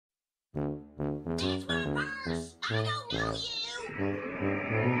It's reverse. I don't know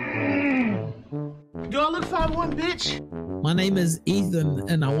you. Do I look 5'1", bitch? My name is Ethan,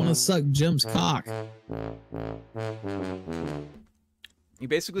 and I want to suck Jim's cock. He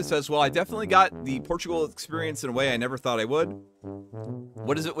basically says, well, I definitely got the Portugal experience in a way I never thought I would.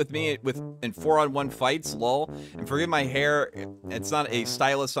 What is it with me in 4-on-1 fights, lol? And forgive my hair, it's not a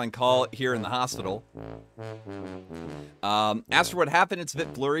stylist on call here in the hospital. As for what happened, it's a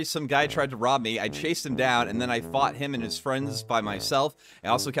bit blurry. Some guy tried to rob me. I chased him down, and then I fought him and his friends by myself. I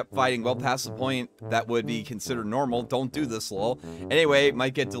also kept fighting well past the point that would be considered normal. Don't do this, lol. Anyway,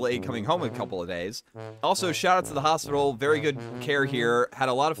 might get delayed coming home in a couple of days. Also, shout out to the hospital. Very good care here. Had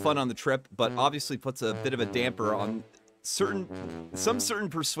a lot of fun on the trip, but obviously puts a bit of a damper on some certain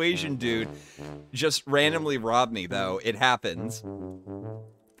persuasion dude just randomly robbed me, though. It happens.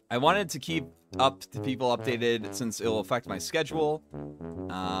 I wanted to keep the people updated since it'll affect my schedule.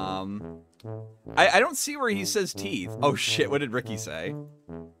 I don't see where he says teeth. Oh shit, what did Ricky say?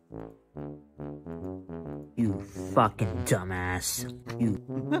 You fucking dumbass. You.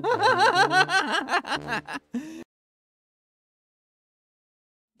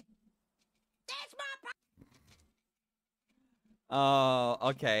 Oh,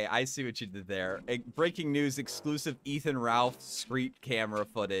 okay. I see what you did there. Breaking news, exclusive Ethan Ralph street camera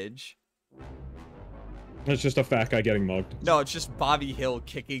footage. It's just a fat guy getting mugged. No, it's just Bobby Hill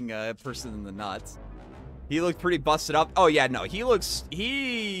kicking a person in the nuts. He looked pretty busted up. Oh yeah, no, he looks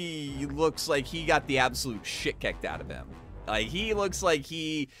like he got the absolute shit kicked out of him. Like, he looks like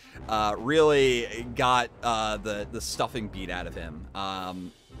he really got the stuffing beat out of him.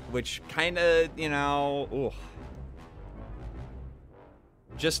 Which kind of, you know, ooh.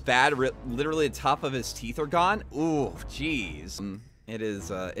 Just bad. Literally the top of his teeth are gone. Ooh, jeez. It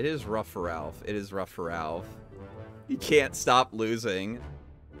is rough for Ralph. It is rough for Ralph. He can't stop losing.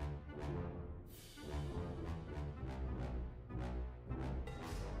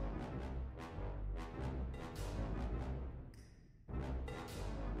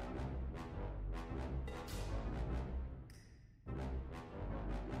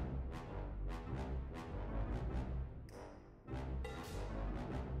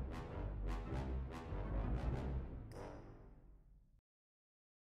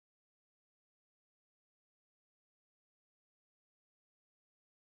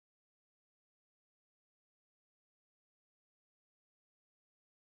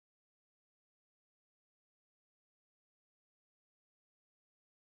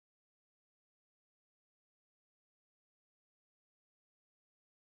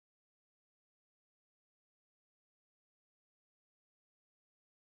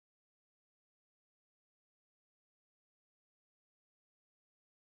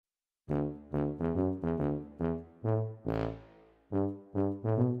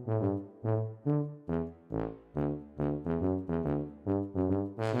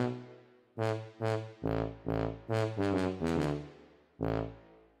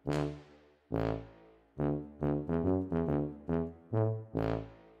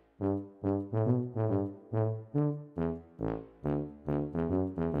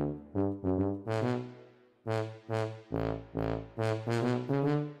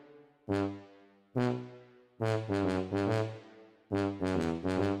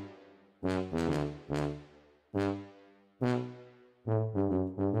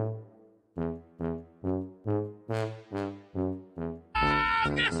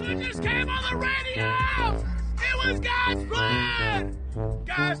 Guess what just came on the radio? It was God's plan!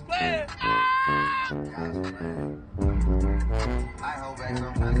 God's plan! Ah! God's plan. I hope that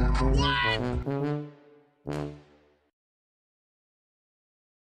sometimes I'm... What?